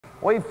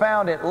We've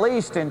found at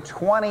least in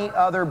 20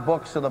 other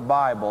books of the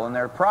Bible, and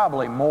there are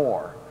probably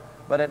more,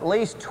 but at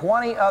least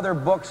 20 other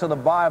books of the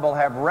Bible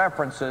have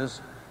references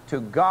to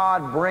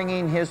God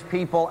bringing His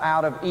people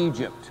out of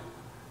Egypt.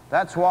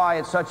 That's why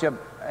it's such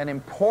an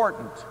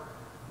important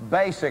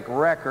basic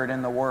record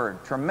in the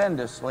Word,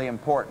 tremendously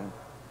important.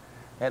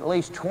 At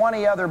least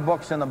 20 other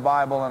books in the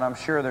Bible, and I'm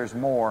sure there's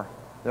more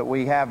that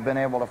we have been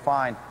able to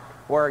find,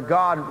 where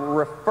God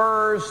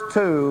refers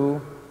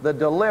to the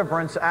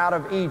deliverance out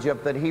of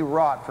Egypt that He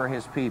wrought for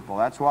His people.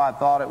 That's why I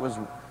thought it was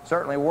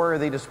certainly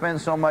worthy to spend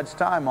so much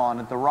time on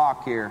at the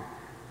Rock here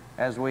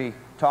as we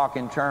talk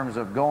in terms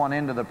of going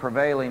into the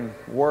prevailing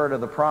word of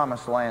the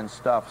promised land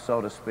stuff,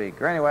 so to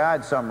speak. Or anyway, I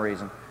had some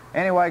reason.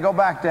 Anyway, go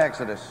back to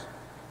Exodus.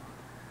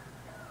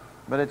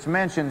 But it's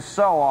mentioned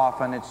so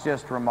often, it's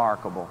just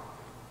remarkable.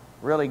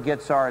 Really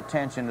gets our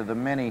attention to the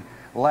many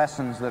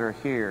lessons that are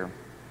here.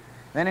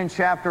 Then in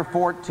chapter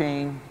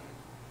 14,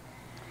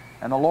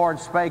 and the Lord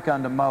spake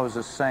unto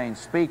Moses, saying,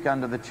 Speak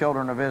unto the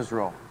children of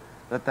Israel,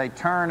 that they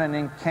turn and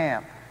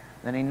encamp.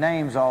 Then He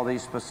names all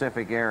these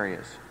specific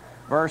areas.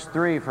 Verse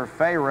 3, For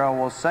Pharaoh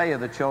will say of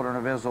the children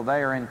of Israel,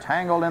 They are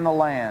entangled in the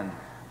land,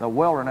 the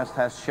wilderness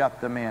hath shut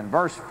them in.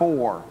 Verse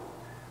 4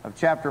 of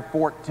chapter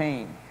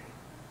 14.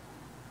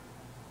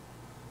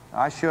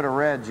 I should have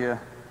read you.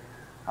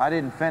 I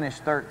didn't finish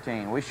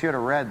 13. We should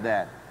have read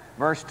that.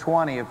 Verse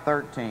 20 of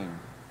 13.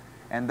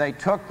 And they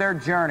took their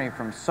journey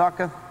from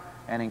Succoth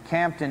and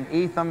encamped in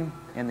Etham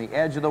in the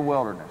edge of the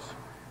wilderness.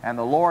 And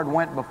the Lord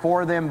went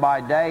before them by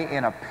day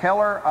in a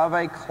pillar of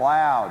a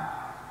cloud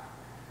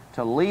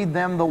to lead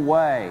them the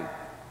way.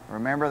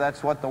 Remember,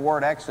 that's what the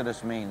word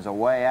Exodus means, a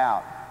way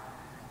out.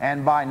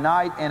 And by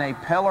night in a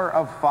pillar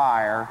of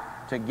fire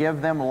to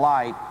give them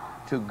light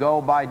to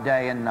go by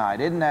day and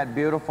night. Isn't that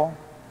beautiful?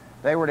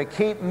 They were to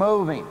keep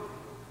moving.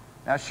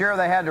 Now, sure,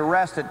 they had to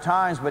rest at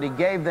times, but He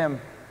gave them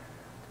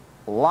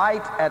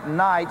light at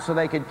night so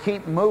they could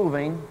keep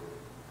moving.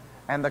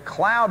 And the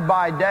cloud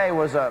by day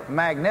was a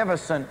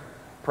magnificent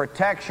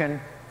protection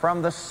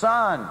from the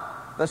sun.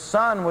 The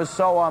sun was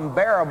so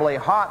unbearably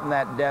hot in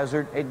that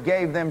desert, it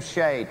gave them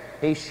shade.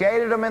 He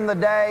shaded them in the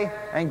day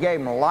and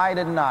gave them light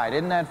at night.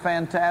 Isn't that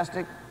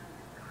fantastic?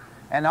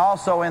 And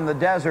also in the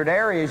desert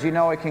areas, you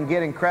know, it can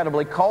get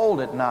incredibly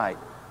cold at night.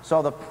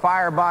 So the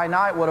fire by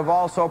night would have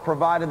also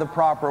provided the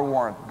proper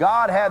warmth.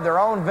 God had their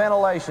own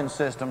ventilation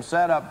system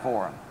set up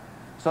for them,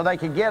 so they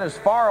could get as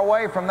far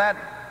away from that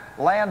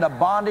land of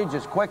bondage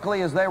as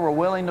quickly as they were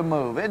willing to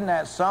move. Isn't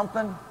that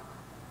something?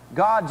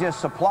 God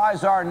just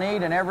supplies our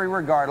need in every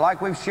regard. Like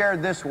we've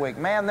shared this week,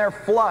 man, they're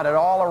flooded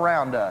all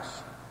around us.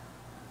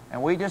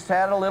 And we just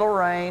had a little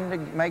rain to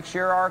make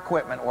sure our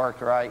equipment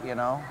worked right, you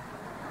know.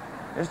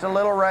 Just a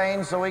little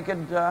rain so we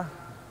could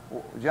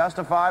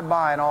justify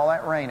buying all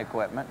that rain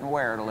equipment and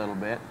wear it a little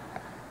bit.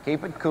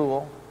 Keep it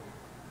cool.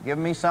 Give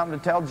me something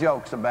to tell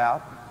jokes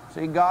about.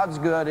 See, God's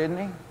good, isn't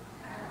He?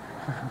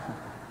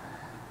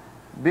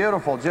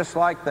 Beautiful, just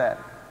like that.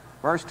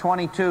 Verse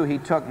 22, He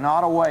took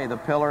not away the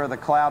pillar of the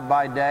cloud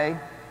by day,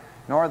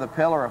 nor the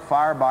pillar of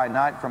fire by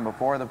night from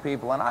before the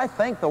people. And I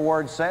think the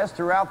Word says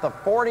throughout the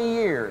 40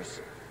 years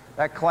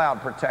that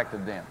cloud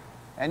protected them.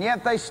 And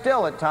yet they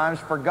still at times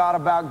forgot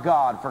about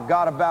God,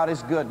 forgot about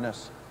His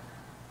goodness.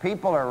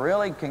 People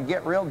can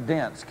get real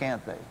dense,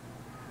 can't they?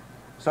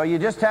 So you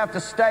just have to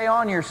stay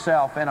on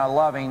yourself in a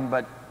loving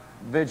but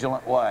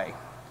vigilant way,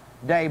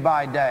 day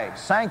by day.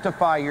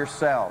 Sanctify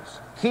yourselves.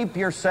 Keep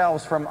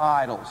yourselves from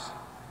idols.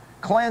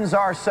 Cleanse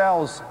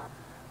ourselves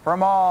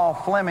from all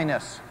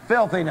flemminess,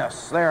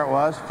 filthiness. There it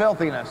was,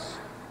 filthiness.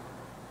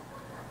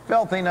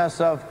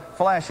 Filthiness of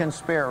flesh and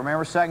spirit.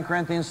 Remember 2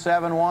 Corinthians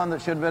 7:1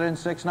 that should have been in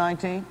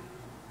 6:19?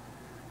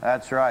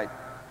 That's right.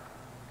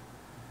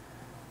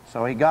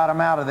 So He got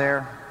them out of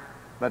there.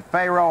 But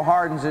Pharaoh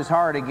hardens his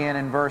heart again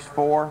in verse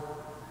 4.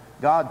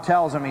 God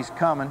tells him He's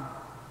coming.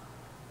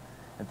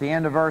 At the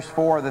end of verse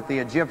 4, that the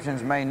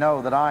Egyptians may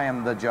know that I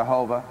am the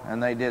Jehovah,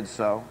 and they did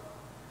so.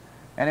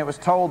 And it was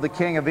told the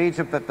king of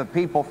Egypt that the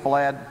people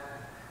fled.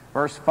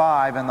 Verse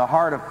 5, and the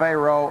heart of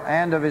Pharaoh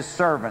and of his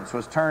servants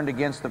was turned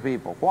against the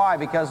people. Why?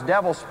 Because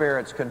devil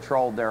spirits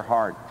controlled their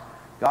heart.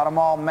 Got them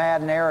all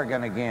mad and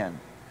arrogant again.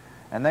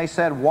 And they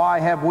said, why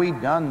have we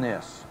done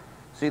this?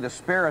 See, the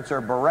spirits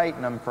are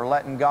berating them for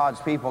letting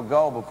God's people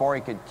go before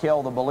He could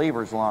kill the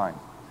believers' line.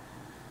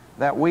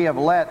 That we have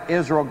let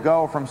Israel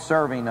go from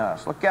serving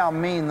us. Look how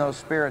mean those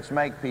spirits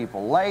make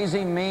people.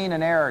 Lazy, mean,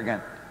 and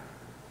arrogant.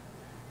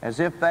 As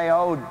if they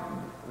owned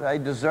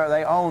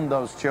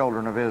those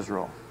children of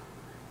Israel.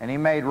 And He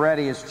made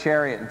ready His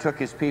chariot and took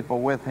His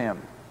people with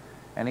Him.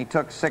 And He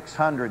took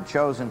 600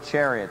 chosen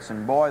chariots.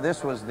 And boy,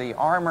 this was the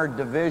armored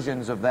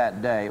divisions of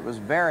that day. It was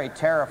very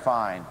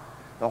terrifying.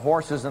 The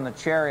horses and the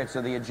chariots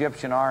of the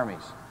Egyptian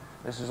armies.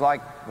 This is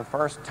like the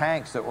first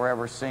tanks that were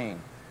ever seen.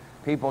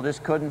 People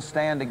just couldn't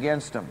stand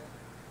against them.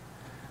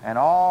 And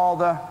all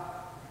the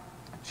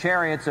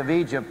chariots of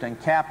Egypt and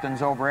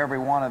captains over every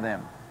one of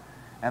them.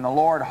 And the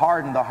Lord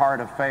hardened the heart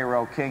of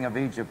Pharaoh, king of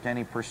Egypt, and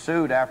he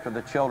pursued after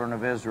the children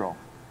of Israel.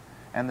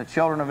 And the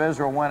children of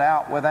Israel went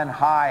out with an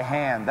high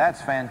hand.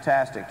 That's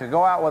fantastic. To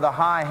go out with a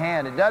high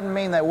hand, it doesn't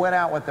mean they went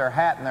out with their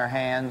hat in their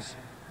hands.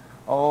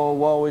 Oh,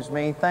 woe is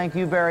me. Thank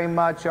you very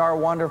much, our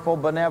wonderful,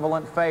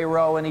 benevolent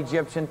Pharaoh and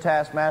Egyptian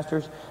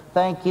taskmasters.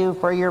 Thank you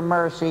for your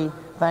mercy.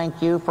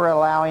 Thank you for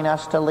allowing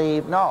us to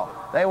leave. No,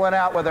 they went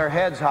out with their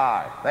heads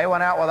high. They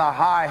went out with a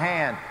high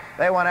hand.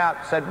 They went out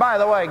and said, by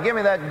the way, give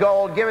me that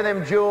gold, give me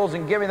them jewels,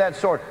 and give me that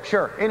sword.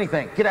 Sure,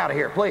 anything. Get out of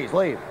here, please,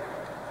 leave.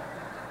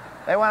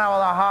 They went out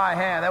with a high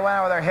hand. They went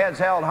out with their heads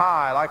held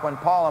high, like when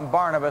Paul and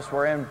Barnabas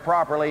were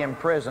improperly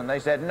imprisoned. They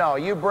said, no,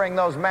 you bring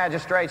those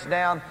magistrates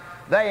down.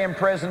 They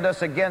imprisoned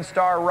us against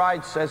our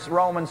rights as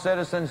Roman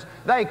citizens.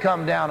 They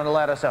come down and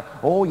let us out.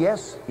 Oh,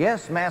 yes,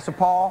 yes, Massa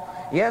Paul.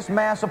 Yes,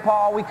 Massa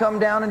Paul, we come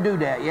down and do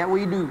that. Yeah,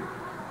 we do.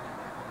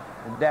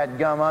 That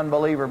gum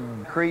unbeliever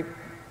creep.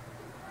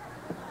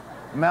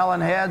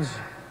 Melon heads,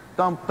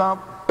 thump,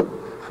 thump.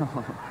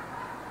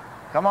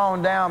 Come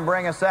on down,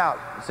 bring us out.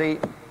 See,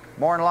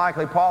 more than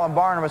likely, Paul and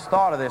Barnabas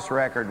thought of this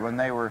record when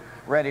they were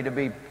ready to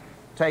be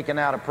taken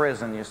out of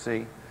prison, you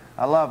see.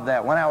 I love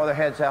that. Went out with their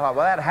heads held high.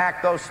 Well, that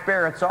hacked those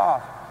spirits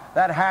off.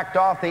 That hacked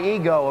off the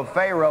ego of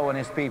Pharaoh and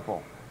his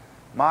people.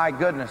 My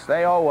goodness,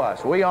 they owe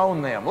us. We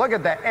own them. Look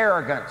at the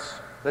arrogance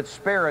that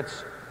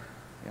spirits,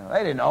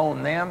 they didn't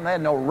own them. They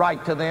had no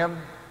right to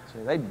them. See,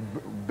 they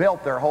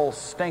built their whole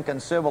stinking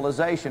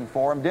civilization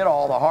for them, did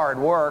all the hard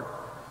work.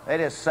 They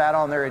just sat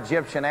on their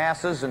Egyptian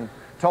asses and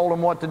told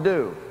them what to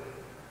do.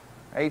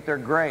 Ate their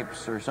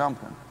grapes or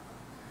something.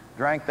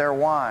 Drank their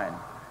wine.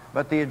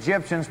 But the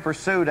Egyptians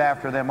pursued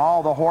after them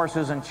all the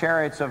horses and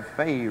chariots of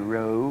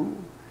Pharaoh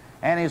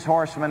and his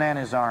horsemen and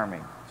his army.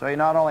 So he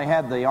not only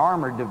had the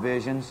armored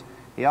divisions,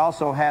 he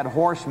also had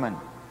horsemen,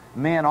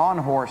 men on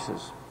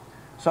horses.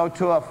 So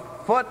to a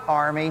foot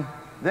army,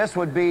 this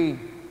would be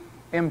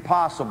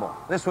impossible.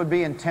 This would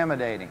be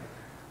intimidating.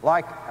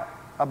 Like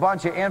a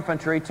bunch of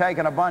infantry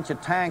taking a bunch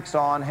of tanks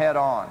on head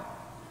on.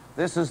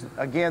 This is,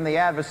 again, the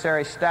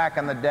adversary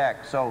stacking the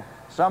deck. So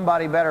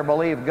somebody better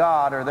believe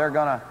God or they're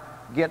going to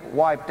get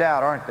wiped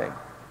out, aren't they?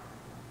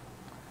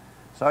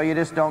 So you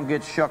just don't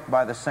get shook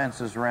by the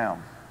senses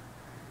realm.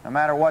 No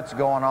matter what's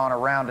going on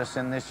around us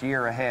in this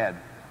year ahead.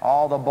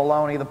 All the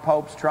baloney the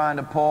Pope's trying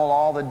to pull,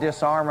 all the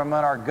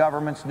disarmament our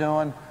government's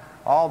doing,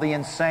 all the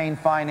insane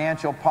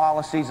financial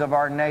policies of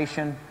our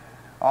nation,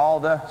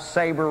 all the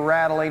saber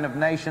rattling of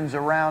nations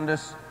around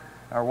us,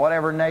 or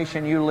whatever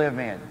nation you live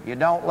in. You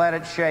don't let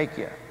it shake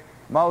you.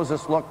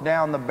 Moses looked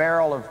down the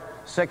barrel of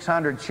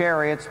 600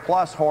 chariots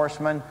plus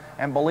horsemen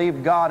and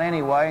believed God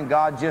anyway, and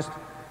God just,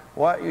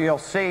 what you'll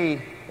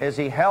see is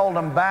he held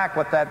them back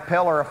with that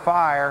pillar of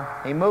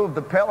fire. He moved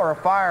the pillar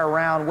of fire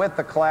around with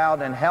the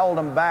cloud and held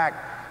them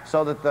back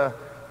so that the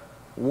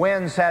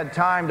winds had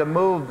time to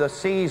move the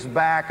seas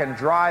back and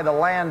dry the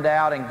land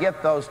out and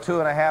get those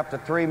 2.5 to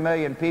 3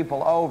 million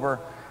people over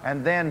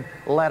and then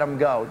let them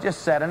go.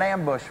 Just set an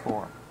ambush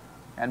for them.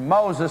 And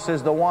Moses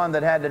is the one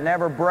that had to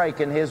never break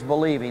in his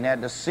believing,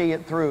 had to see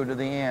it through to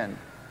the end.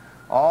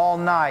 All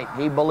night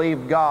he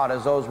believed God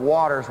as those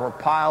waters were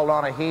piled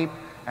on a heap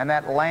and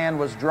that land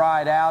was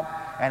dried out,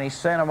 and he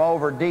sent them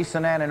over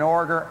decent and in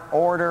order,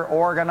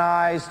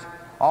 organized.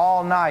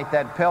 All night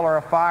that pillar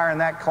of fire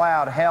and that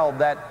cloud held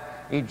that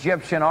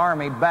Egyptian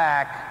army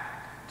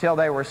back till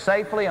they were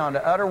safely on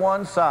the other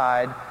one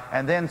side,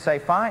 and then say,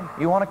 fine,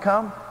 you want to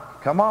come?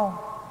 Come on.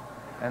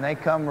 And they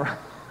come.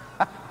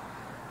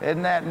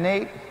 Isn't that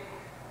neat?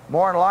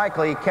 More than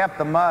likely he kept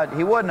the mud.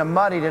 He wouldn't have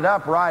muddied it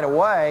up right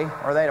away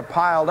or they'd have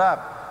piled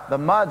up. The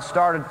mud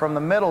started from the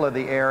middle of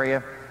the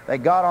area. They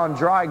got on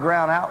dry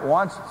ground out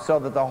once so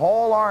that the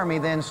whole army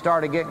then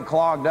started getting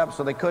clogged up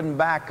so they couldn't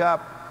back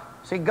up.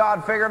 See,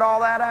 God figured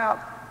all that out.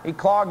 He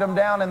clogged them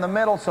down in the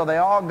middle so they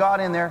all got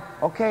in there.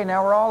 Okay,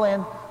 now we're all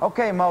in.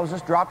 Okay,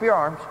 Moses, drop your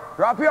arms.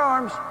 Drop your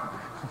arms.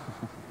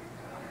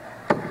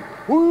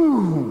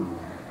 Woo!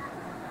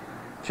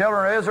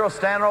 Children of Israel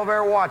standing over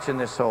there watching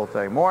this whole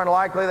thing. More than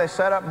likely they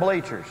set up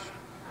bleachers.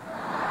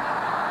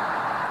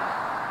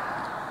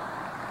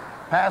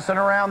 Passing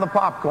around the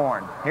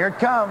popcorn. Here it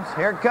comes,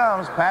 here it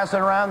comes. Passing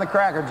around the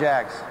Cracker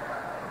Jacks.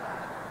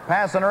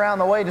 Passing around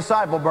the Way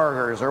Disciple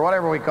Burgers, or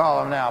whatever we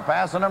call them now.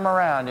 Passing them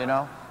around, you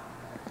know.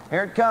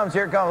 Here it comes,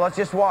 here it comes. Let's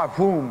just watch.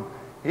 Boom.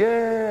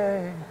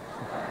 Yay.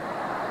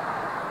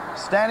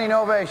 Standing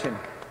ovation.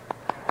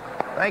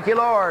 Thank you,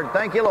 Lord.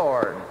 Thank you,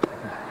 Lord.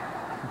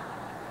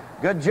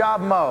 Good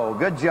job, Mo.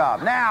 Good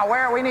job. Now,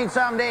 where we need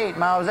something to eat,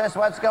 Moses.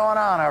 What's going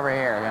on over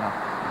here, you know?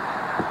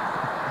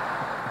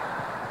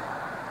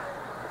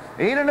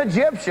 Eat an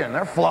Egyptian.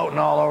 They're floating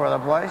all over the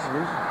place.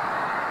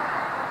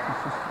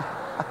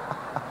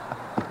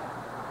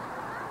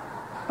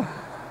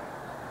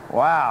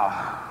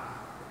 Wow.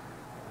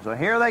 So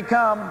here they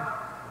come.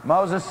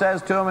 Moses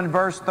says to them in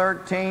verse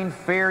 13,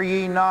 fear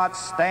ye not,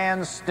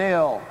 stand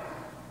still.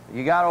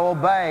 You got to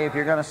obey if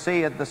you're going to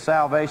see it, the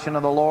salvation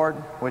of the Lord,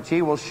 which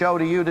he will show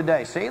to you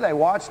today. See, they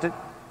watched it.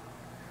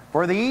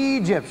 For the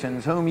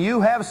Egyptians whom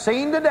you have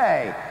seen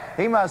today,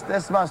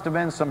 this must have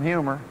been some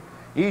humor.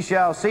 Ye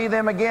shall see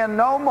them again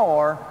no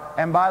more,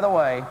 and by the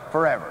way,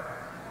 forever.